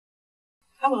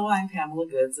Hello, I'm Pamela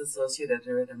Goods, Associate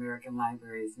Editor at American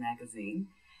Libraries Magazine,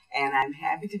 and I'm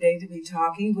happy today to be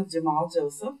talking with Jamal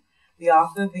Joseph, the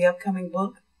author of the upcoming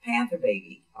book, Panther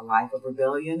Baby, A Life of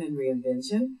Rebellion and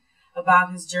Reinvention,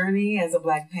 about his journey as a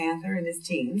Black Panther in his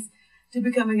teens to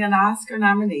becoming an Oscar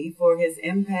nominee for his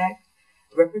Impact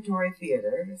Repertory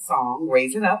Theater song,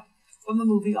 Raise It Up, from the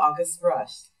movie August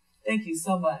Rush. Thank you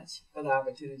so much for the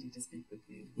opportunity to speak with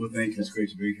you. Well, thank you. It's great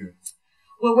to be here.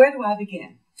 Well, where do I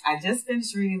begin? I just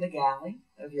finished reading the galley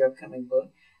of your upcoming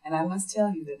book, and I must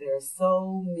tell you that there are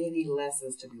so many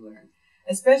lessons to be learned,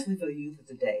 especially for the youth of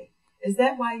today. Is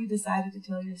that why you decided to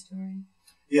tell your story?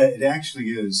 Yeah, it actually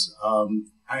is.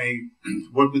 I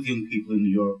work with young people in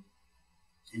New York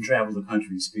and travel the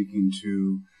country speaking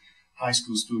to high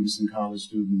school students and college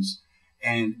students,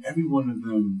 and every one of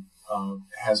them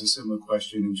has a similar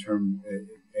question in terms,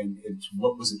 and it's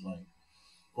what was it like?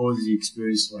 What was the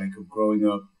experience like of growing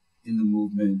up in the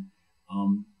movement?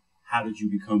 How did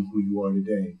you become who you are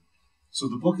today? So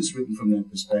the book is written from that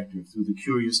perspective, through the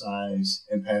curious eyes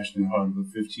and passionate heart of a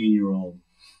 15-year-old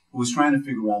who was trying to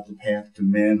figure out the path to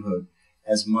manhood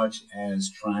as much as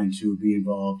trying to be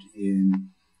involved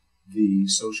in the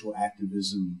social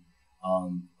activism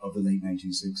of the late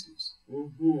 1960s.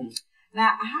 Mm-hmm.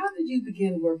 Now, how did you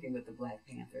begin working with the Black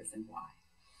Panthers and why?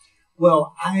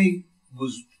 Well, I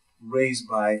was raised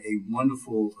by a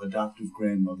wonderful adoptive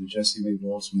grandmother, Jessie Mae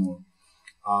Baltimore,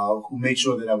 who made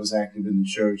sure that I was active in the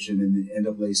church and in the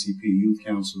NAACP Youth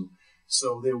Council.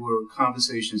 So there were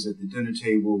conversations at the dinner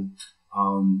table,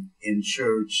 in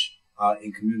church,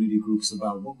 in community groups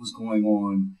about what was going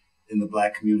on in the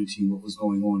Black community and what was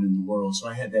going on in the world. So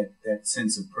I had that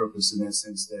sense of purpose and that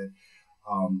sense that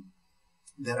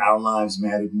that our lives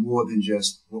mattered more than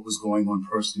just what was going on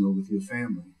personally or with your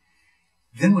family.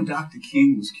 Then when Dr.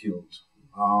 King was killed,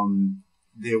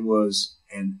 there was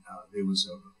an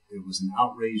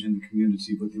outrage in the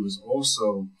community, but there was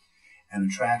also an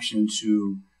attraction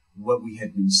to what we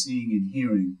had been seeing and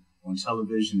hearing on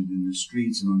television and in the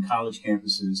streets and on college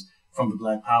campuses from the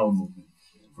Black Power movement,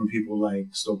 from people like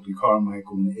Stokely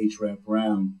Carmichael and H. Rap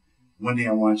Brown. One day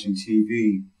I'm watching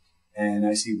TV and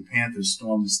I see the Panthers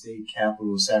storm the state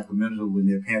capitol of Sacramento in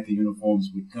their Panther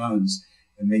uniforms with guns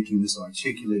and making this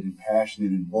articulate and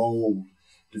passionate and bold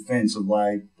defense of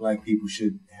why Black people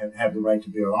should have the right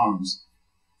to bear arms.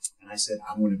 And I said,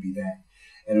 I want to be that.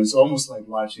 And it was almost like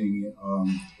watching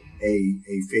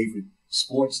a favorite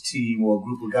sports team or a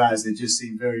group of guys that just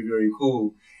seemed very, very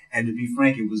cool. And to be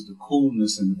frank, it was the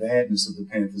coolness and the badness of the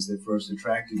Panthers that first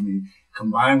attracted me,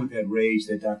 combined with that rage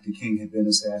that Dr. King had been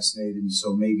assassinated, and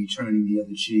so maybe turning the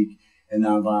other cheek and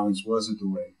nonviolence wasn't the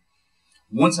way.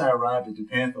 Once I arrived at the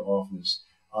Panther office,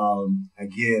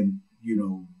 again,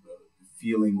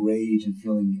 feeling rage and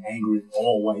feeling anger at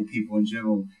all white people in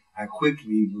general, I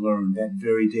quickly learned that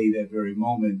very day, that very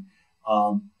moment,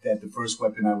 that the first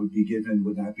weapon I would be given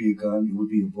would not be a gun, it would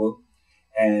be a book,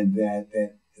 and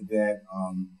that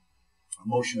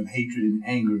emotion of hatred and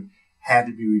anger had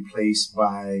to be replaced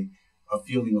by a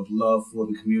feeling of love for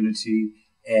the community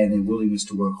and a willingness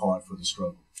to work hard for the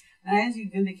struggle. Now, as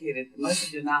you've indicated, much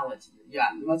of your knowledge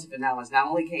not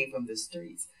only came from the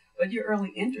streets, but your early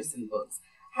interest in books.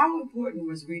 How important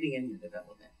was reading in your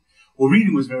development? Well,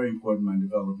 reading was very important in my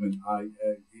development.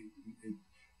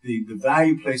 The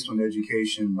value placed on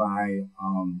education by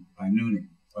Noonan,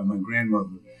 by my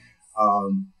grandmother,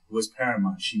 was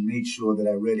paramount. She made sure that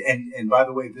I read. And by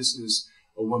the way, this is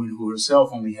a woman who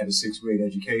herself only had a sixth grade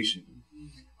education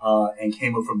and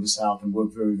came up from the South and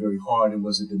worked very, very hard and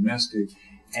was a domestic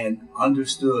and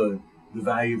understood the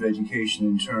value of education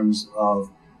in terms of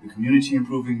the community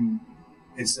improving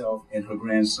itself and her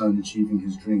grandson achieving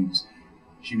his dreams.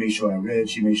 She made sure I read.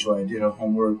 She made sure I did her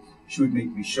homework. She would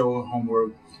make me show her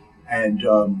homework, and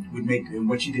and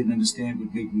what she didn't understand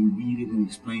would make me read it and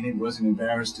explain it. Wasn't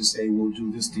embarrassed to say, "We'll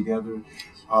do this together."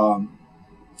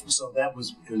 So that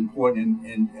was important,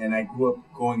 and I grew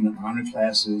up going to honor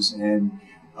classes and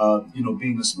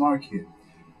being a smart kid.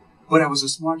 But I was a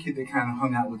smart kid that kind of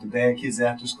hung out with the bad kids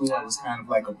after school. I was kind of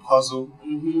like a puzzle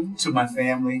to my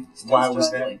family. Why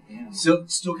was that? Yeah.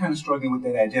 Still kind of struggling with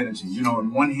that identity.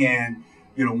 On one hand,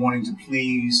 wanting to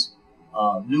please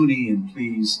Noonie and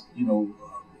please,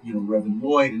 Reverend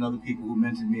Lloyd and other people who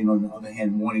mentored me, and on the other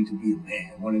hand, wanting to be a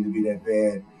man, wanting to be that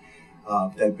bad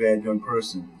young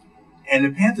person. And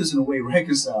the Panthers, in a way,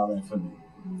 reconciled that for me.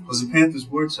 Because the Panthers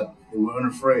were tough. They were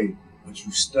unafraid, but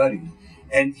you studied.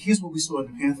 And here's what we saw in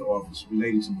the Panther office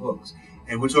related to books.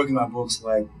 And we're talking about books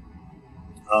like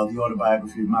the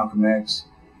autobiography of Malcolm X,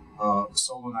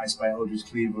 Soul on Ice by Eldridge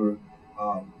Cleaver,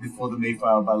 Before the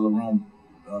Mayflower by Lerone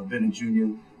Bennett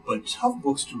Jr., but tough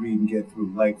books to read and get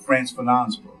through, like Frantz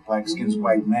Fanon's book, Black Skin's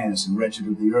White Mass and Wretched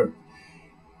of the Earth.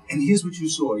 And here's what you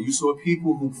saw. You saw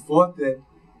people who thought that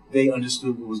they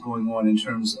understood what was going on in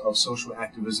terms of social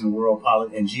activism, world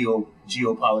and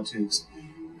geopolitics,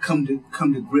 come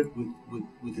to grip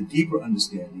with a deeper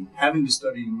understanding, having to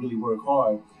study and really work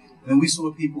hard. And then we saw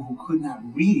people who could not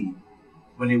read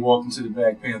when they walked into the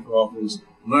Black Panther office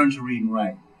learn to read and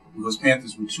write, because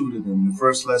Panthers would tutor them. The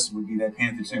first lesson would be that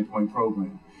Panther 10-point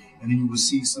program. And then you would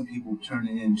see some people turn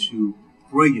it into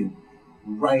brilliant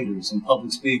writers and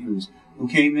public speakers who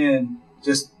came in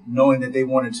just knowing that they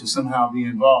wanted to somehow be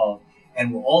involved,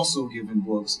 and were also given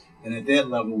books, and at that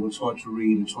level were taught to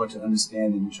read and taught to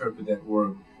understand and interpret that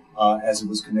work as it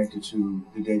was connected to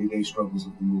the day-to-day struggles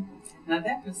of the movement. Now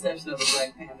that perception of the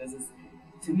Black Panthers is,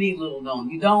 to me, little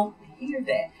known. You don't hear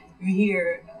that. You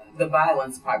hear the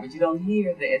violence part, but you don't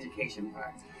hear the education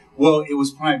part. Well, it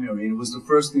was primary, and it was the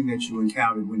first thing that you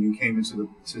encountered when you came into the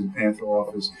Panther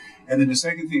office. And then the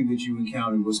second thing that you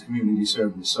encountered was community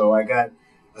service. So I got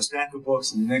a stack of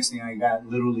books, and the next thing I got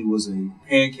literally was a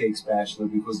pancake spatula,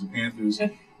 because the Panthers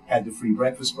had the free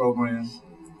breakfast program.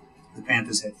 The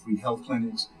Panthers had free health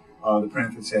clinics. The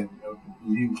Panthers had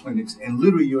legal clinics. And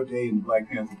literally your day in the Black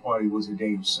Panther Party was a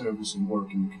day of service and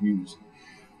work in the community.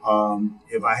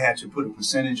 If I had to put a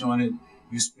percentage on it,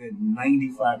 you spent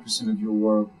 95% of your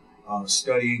work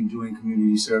studying, doing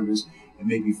community service, and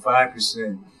maybe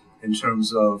 5% in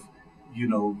terms of, you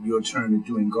know, your turn at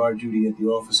doing guard duty at the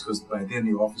office, because by then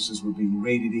the officers were being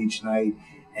raided each night,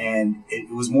 and it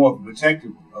was more of a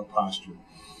protective posture.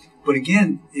 But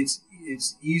again, it's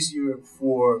easier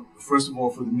for, first of all,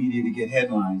 for the media to get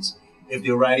headlines if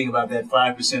they're writing about that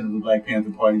 5% of the Black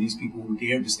Panther Party, these people who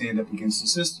dared to stand up against the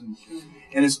system.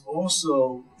 And it's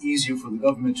also easier for the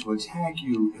government to attack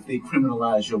you if they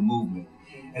criminalize your movement.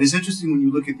 And it's interesting when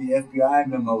you look at the FBI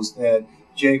memos that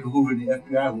J. Edgar Hoover and the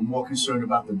FBI were more concerned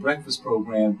about the breakfast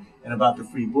program and about the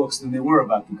free books than they were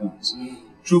about the guns.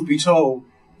 Truth be told,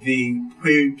 the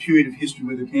period of history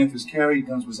where the Panthers carried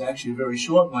guns was actually a very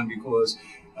short one, because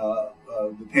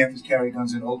the Panthers carried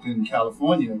guns in Oakland,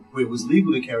 California, where it was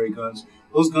legal to carry guns.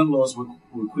 Those gun laws were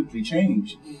quickly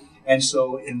changed. And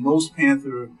so in most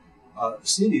Panther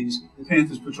cities, the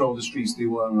Panthers patrolled the streets. They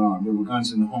were unarmed. There were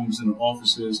guns in the homes and the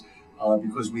offices.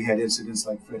 Because we had incidents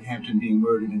like Fred Hampton being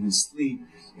murdered in his sleep,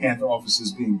 Panther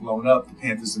offices being blown up, the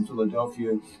Panthers in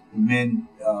Philadelphia, the men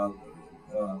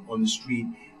on the street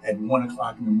at 1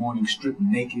 o'clock in the morning, stripped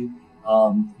naked,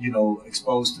 you know,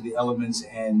 exposed to the elements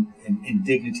and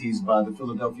indignities by the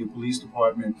Philadelphia Police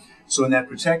Department. So in that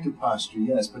protective posture,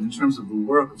 yes, but in terms of the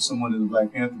work of someone in the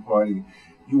Black Panther Party,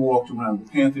 you walked around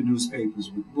with Panther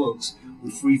newspapers, with books,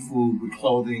 with free food, with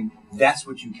clothing. That's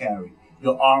what you carried.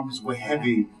 Your arms were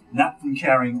heavy, not from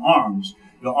carrying arms.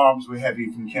 Your arms were heavy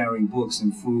from carrying books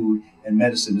and food and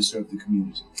medicine to serve the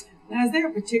community. Now, is there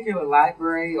a particular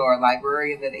library or a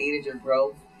librarian that aided your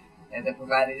growth and that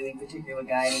provided any particular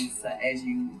guidance as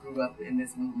you grew up in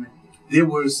this movement? There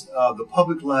was the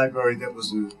public library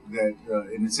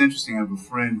and it's interesting. I have a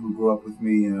friend who grew up with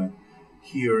me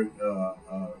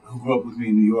who grew up with me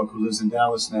in New York, who lives in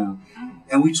Dallas now.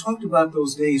 And we talked about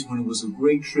those days when it was a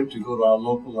great trip to go to our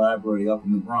local library up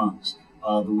in the Bronx,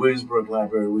 the Williamsburg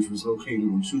Library, which was located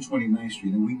on 229th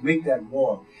Street. And we'd make that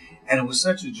walk. And it was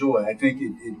such a joy. I think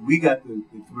we got the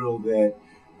thrill that,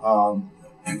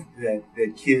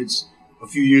 that kids a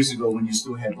few years ago, when you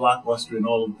still had Blockbuster and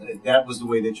all of that, was the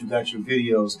way that you got your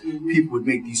videos. People would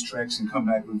make these treks and come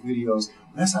back with videos.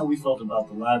 That's how we felt about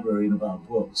the library and about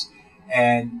books.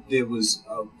 And there was,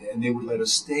 and they would let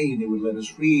us stay, and they would let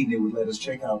us read, and they would let us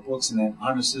check out books. And that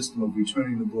honor system of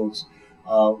returning the books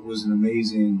was an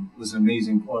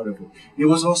amazing part of it. There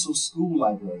was also school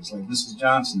libraries like Mrs.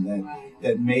 Johnson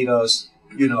that made us,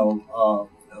 you know,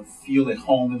 feel at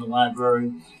home in the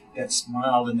library. That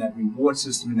smile and that reward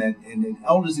system, and that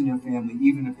elders in your family,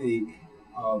 even if they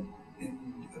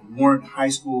weren't high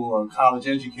school or college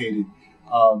educated,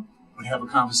 would have a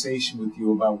conversation with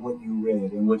you about what you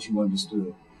read and what you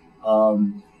understood.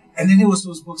 And then there was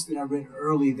those books that I read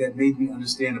early that made me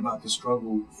understand about the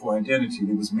struggle for identity.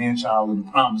 There was Man-Child in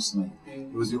the Promised Land.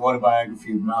 There was the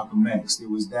autobiography of Malcolm X. There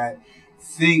was that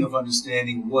thing of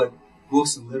understanding what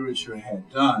books and literature had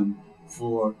done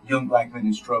for young black men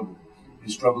in struggle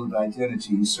of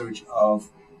identity, in search of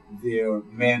their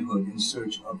manhood, in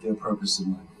search of their purpose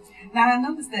in life. Now, I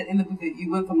noticed that in the book that you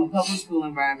went from a public school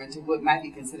environment to what might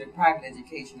be considered private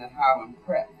education at Harlem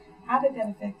Prep. How did that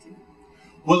affect you?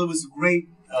 Well, it was a great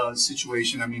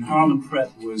situation. I mean, Harlem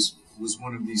Prep was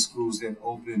one of these schools that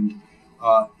opened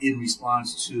in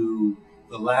response to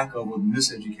the lack of or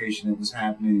miseducation that was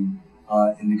happening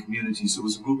in the community. So it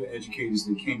was a group of educators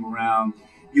that came around.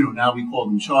 Now we call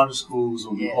them charter schools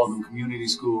or we call them community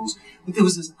schools. But there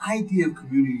was this idea of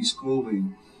community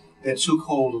schooling that took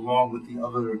hold along with the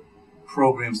other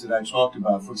programs that I talked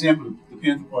about. For example, the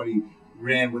Panther Party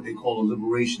ran what they call a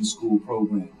liberation school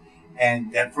program.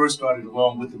 And that first started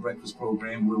along with the breakfast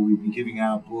program where we'd be giving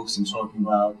out books and talking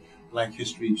about Black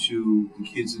history to the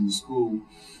kids in the school.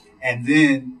 And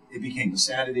then it became a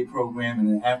Saturday program and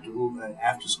an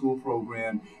after school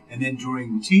program. And then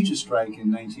during the teacher strike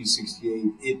in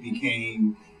 1968, it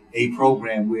became a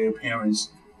program where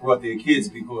parents brought their kids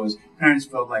because parents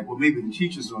felt like, well, maybe the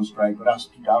teachers are on strike, but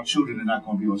our children are not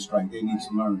going to be on strike. They need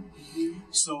to learn.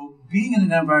 So being in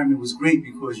an environment was great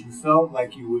because you felt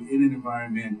like you were in an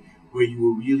environment where you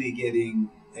were really getting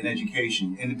an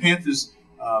education. And the Panthers,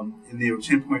 in their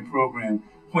 10-point program,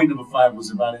 point number 5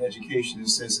 was about education. It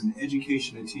says, an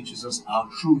education that teaches us our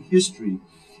true history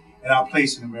and our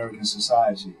place in American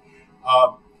society.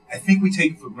 I think we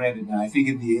take it for granted now. I think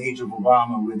in the age of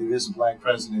Obama, where there is a Black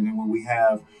president and where we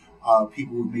have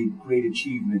people who've made great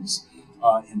achievements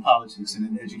in politics and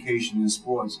in education and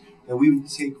sports, that we would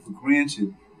take for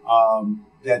granted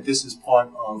that this is part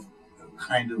of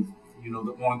kind of, the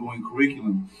ongoing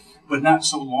curriculum. But not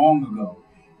so long ago,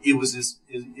 it was as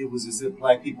if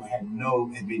Black people had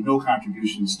made no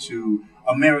contributions to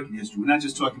American history. We're not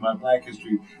just talking about Black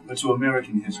history, but to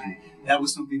American history. That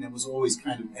was something that was always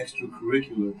kind of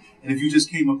extracurricular. And if you just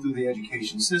came up through the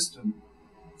education system,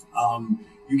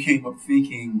 you came up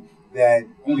thinking that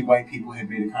only white people had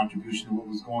made a contribution to what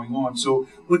was going on. So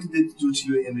what did this do to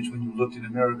your image when you looked in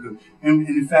America? And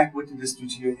in fact, what did this do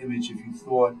to your image if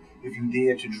you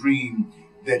dared to dream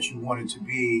that you wanted to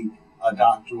be a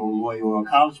doctor or a lawyer or a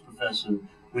college professor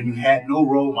when you had no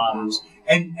role models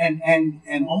and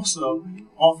also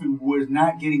often were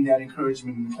not getting that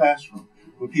encouragement in the classroom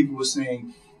where people were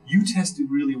saying, you tested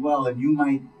really well and you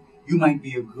might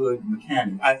be a good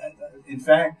mechanic. In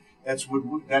fact, that's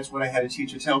what I had a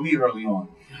teacher tell me early on,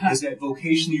 is that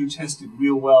vocationally you tested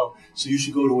real well, so you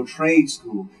should go to a trade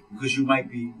school because you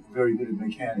might be very good at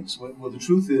mechanics. Well, the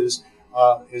truth is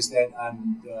that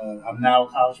I'm now a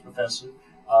college professor.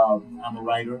 I'm a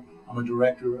writer, I'm a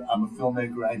director, I'm a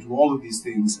filmmaker. I do all of these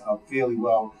things fairly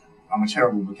well. I'm a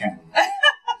terrible mechanic.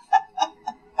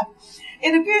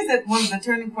 It appears that one of the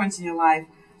turning points in your life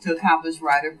to accomplish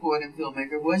writer, poet, and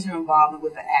filmmaker was your involvement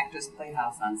with the Actors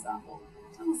Playhouse Ensemble.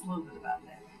 Tell us a little bit about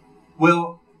that.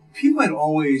 Well, people had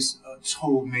always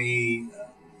told me,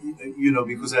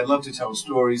 because I love to tell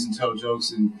stories and tell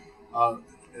jokes, and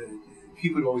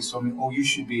people had always told me, oh, you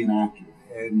should be an actor.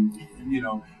 And,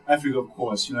 I figured, of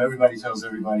course, everybody tells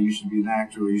everybody you should be an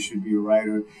actor or you should be a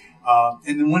writer.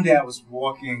 And then one day I was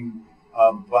walking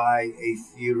by a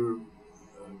theater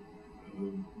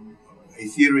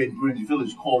in Greenwich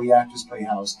Village called the Actors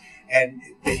Playhouse, and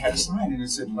they had a sign and it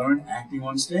said, "Learn acting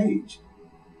on stage."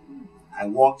 I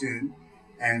walked in,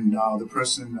 and the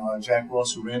person, Jack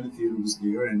Ross, who ran the theater, was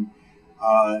there, and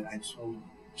I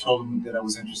told him that I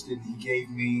was interested, and he gave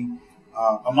me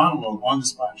a monologue on the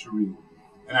spot to read.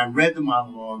 And I read the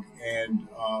monologue, and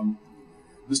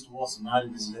Mr. Walson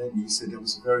nodded his head, and he said, that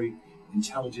was a very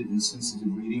intelligent and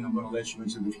sensitive reading. I'm going to let you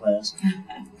into the class.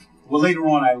 Well, later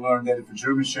on, I learned that if a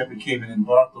German Shepherd came in and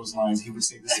barked those lines, he would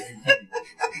say the same thing.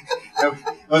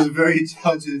 That was a very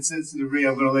intelligent and sensitive reading.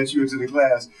 I'm going to let you into the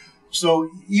class. So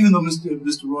even though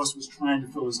Mr. Ross was trying to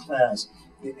fill his class,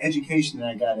 the education that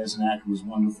I got as an actor was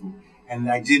wonderful.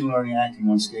 And I did learn acting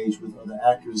on stage with other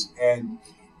actors, and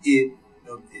it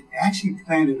actually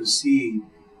planted a seed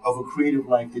of a creative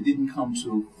life that didn't come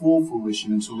to full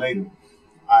fruition until later.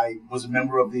 I was a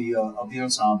member of the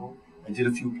ensemble. I did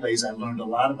a few plays. I learned a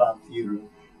lot about theater.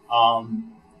 I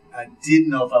didn't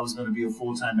know if I was going to be a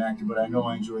full-time actor, but I know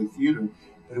I enjoyed theater.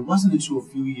 But it wasn't until a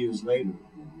few years later,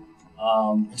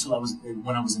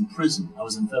 when I was in prison. I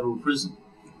was in federal prison.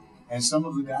 And some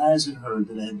of the guys had heard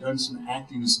that I had done some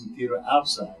acting and some theater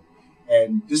outside.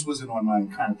 And this wasn't on my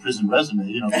kind of prison resume.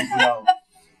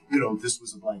 People know, this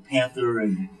was a Black Panther,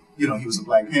 and, he was a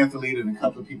Black Panther leader, and a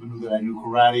couple of people knew that I knew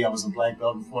karate. I was a black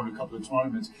belt before in a couple of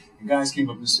tournaments. And guys came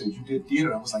up and said, you did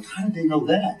theater. I was like, how did they know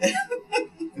that?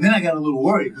 And then I got a little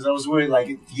worried, because I was worried,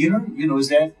 like, theater? Is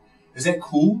that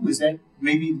cool? Is that,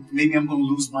 maybe I'm going to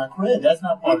lose my cred? That's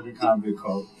not part of the convict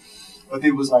code. But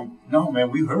they was like, no,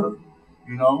 man, we heard,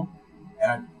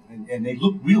 And they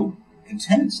looked real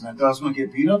intense. And I thought I was going to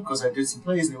get beat up because I did some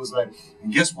plays. And it was like,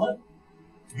 and guess what?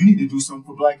 You need to do something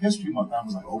for Black History Month. I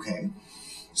was like, okay.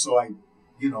 So I,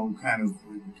 there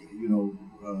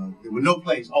were no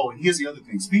plays. Oh, and here's the other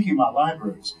thing. Speaking about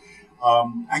libraries,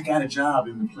 I got a job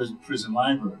in the prison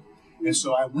library. And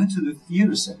so I went to the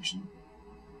theater section.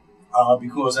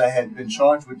 because I had been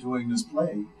charged with doing this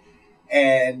play,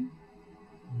 and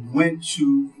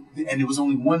there was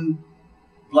only one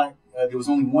black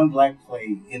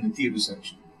play in the theater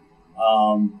section.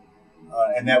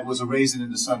 And that was A Raisin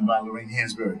in the Sun by Lorraine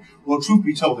Hansberry. Well, truth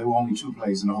be told, there were only 2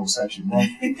 plays in the whole section.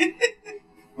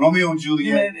 Romeo and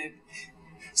Juliet.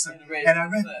 So, and I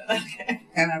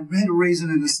read A Raisin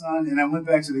in the Sun, and I went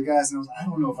back to the guys and I was like, I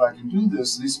don't know if I can do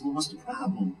this. And they said, well, what's the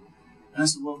problem? And I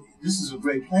said, well, this is a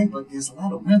great play, but there's a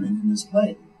lot of women in this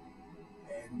play.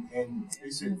 And they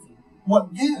said, what?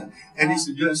 Yeah. And they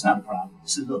said, yeah, it's not a problem. I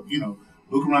said, look,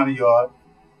 look around the yard,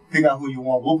 pick out who you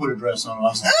want. We'll put a dress on. I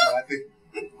was like, well,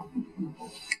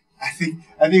 I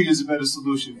think there's a better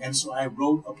solution. And so I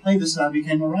wrote a play. This is how I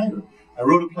became a writer. I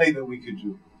wrote a play that we could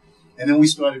do. And then we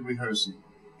started rehearsing.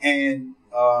 And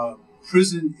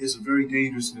prison is a very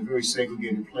dangerous and a very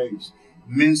segregated place.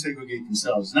 Men segregate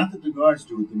themselves. Not that the guards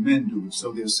do it, the men do it.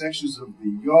 So there's sections of the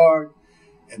yard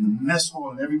and the mess hall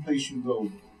and every place you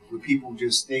go where people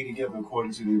just stay together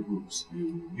according to their groups.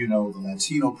 The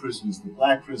Latino prisoners, the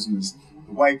black prisoners,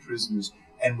 the white prisoners.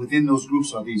 And within those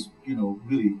groups are these,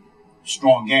 really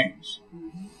strong gangs.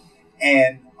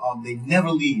 And they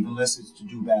never leave unless it's to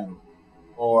do battle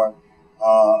or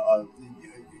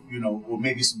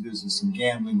maybe some business, some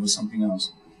gambling or something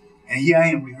else. And here I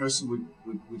am rehearsing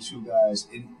with 2 guys.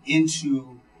 And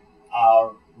into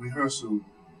our rehearsal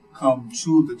come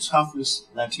 2 of the toughest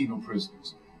Latino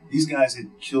prisoners. These guys had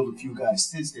killed a few guys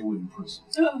since they were in prison,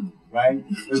 right?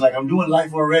 It was like, I'm doing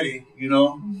life already,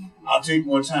 I'll take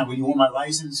more time. But you want my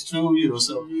license too,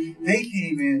 So they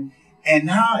came in, and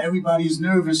now everybody's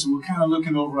nervous, and we're kind of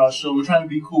looking over our shoulder. We're trying to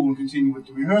be cool and continue with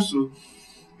the rehearsal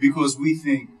because we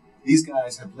think these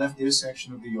guys have left their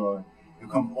section of the yard. They've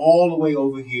come all the way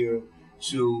over here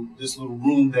to this little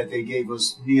room that they gave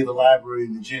us near the library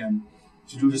and the gym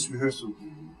to do this rehearsal.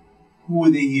 Who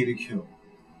are they here to kill?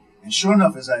 And sure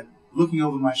enough, as I'm looking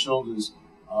over my shoulders,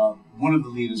 one of the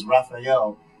leaders,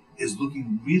 Raphael, is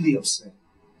looking really upset.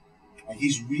 Like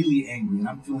he's really angry, and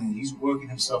I'm feeling he's working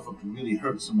himself up to really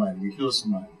hurt somebody, to kill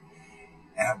somebody.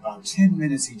 And about 10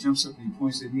 minutes, he jumps up and he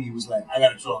points at me. He was like, I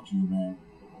got to talk to you, man.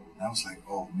 And I was like,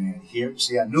 oh, man, here.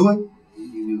 See, I knew it.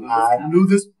 I knew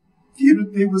this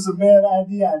thing was a bad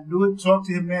idea. I knew it. Talk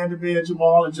to him, man, to man,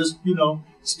 Jamal, and just,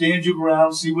 stand your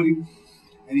ground, see what he...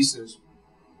 And he says,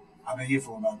 I've been here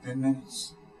for about 10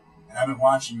 minutes, and I've been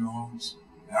watching you, Holmes,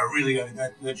 and I really got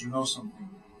to let you know something.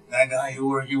 That guy you're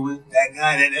working with, that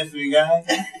effing guy,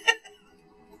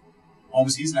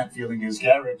 Holmes, he's not feeling his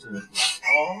character.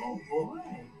 Oh, boy.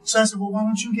 So I said, well, why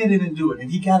don't you get in and do it?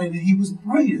 And he got in, and he was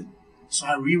brilliant. So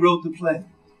I rewrote the play.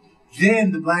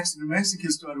 Then the blacks and the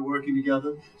Mexicans started working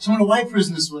together. Some of the white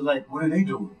prisoners were like, what are they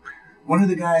doing? One of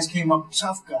the guys came up,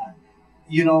 tough guy.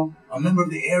 A member of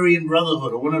the Aryan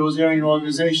Brotherhood or one of those Aryan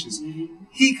organizations.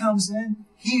 He comes in,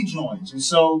 he joins. And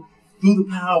so through the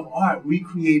power of art, we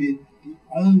created the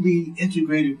only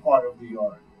integrated part of the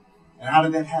art. And how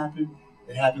did that happen?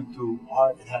 It happened through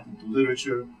art, it happened through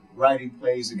literature, writing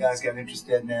plays. The guys got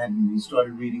interested in that and he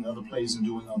started reading other plays and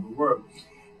doing other work.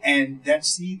 And that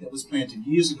seed that was planted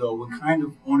years ago, when kind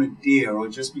of on a dare, or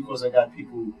just because I got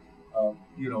people,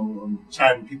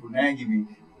 tired of people nagging me,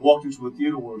 walked into a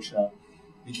theater workshop,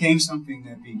 became something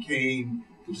that became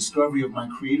the discovery of my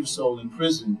creative soul in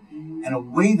prison, and a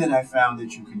way that I found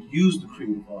that you could use the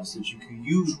creative arts, that you could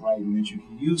use writing, that you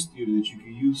could use theater, that you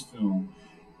could use film,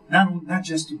 not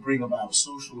just to bring about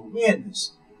social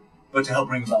awareness, but to help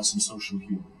bring about some social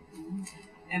healing.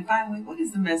 And finally, what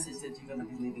is the message that you're going to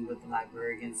be leaving with the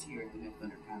librarians here at the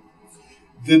Midwinter Conference?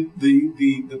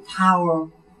 The power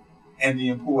and the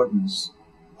importance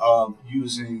of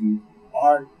using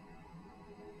art,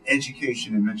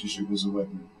 education, and mentorship as a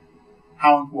weapon.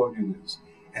 How important it is.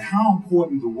 And how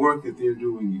important the work that they're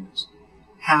doing is.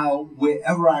 How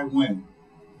wherever I went,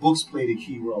 books played a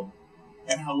key role.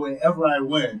 And how wherever I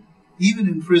went, even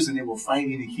in prison, they were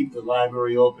fighting to keep the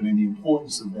library open, and the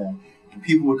importance of that. And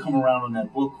people would come around on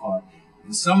that book cart.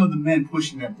 And some of the men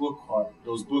pushing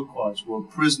those book carts were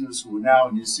prisoners who were now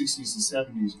in their 60s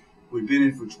and 70s, who had been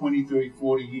in for 20, 30,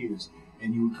 40 years.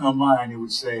 And you would come by and they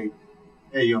would say,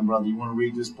 hey, young brother, you want to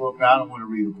read this book? No, I don't want to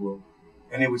read a book.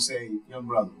 And they would say, young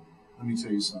brother, let me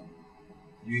tell you something.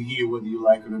 You're here whether you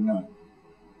like it or not.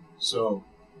 So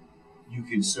you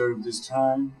can serve this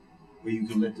time, or you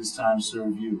can let this time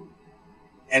serve you.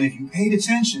 And if you paid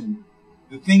attention,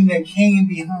 the thing that came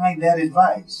behind that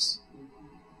advice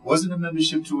wasn't a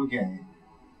membership to a gang,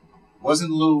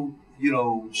 wasn't a little,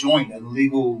 joint, a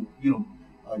legal,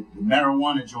 a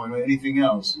marijuana joint or anything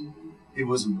else. It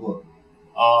was a book.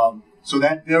 So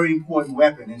that very important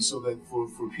weapon, and so that for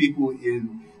people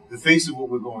in the face of what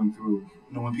we're going through.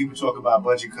 You know, when people talk about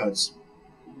budget cuts,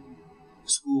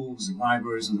 schools and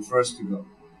libraries are the first to go.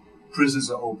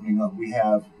 Prisons are opening up. We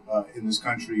have in this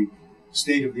country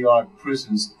state-of-the-art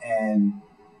prisons and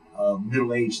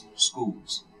middle-aged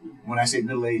schools. When I say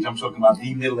middle-aged, I'm talking about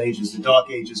the Middle Ages, the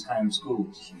Dark Ages kind of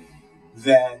schools.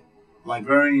 That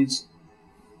librarians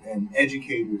and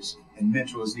educators and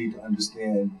mentors need to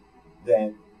understand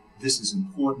that this is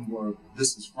important work,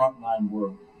 this is frontline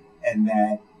work, and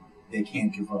that they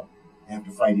can't give up. They have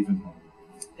to fight even harder.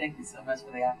 Thank you so much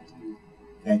for the opportunity.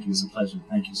 Thank you. It's a pleasure.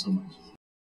 Thank you so much.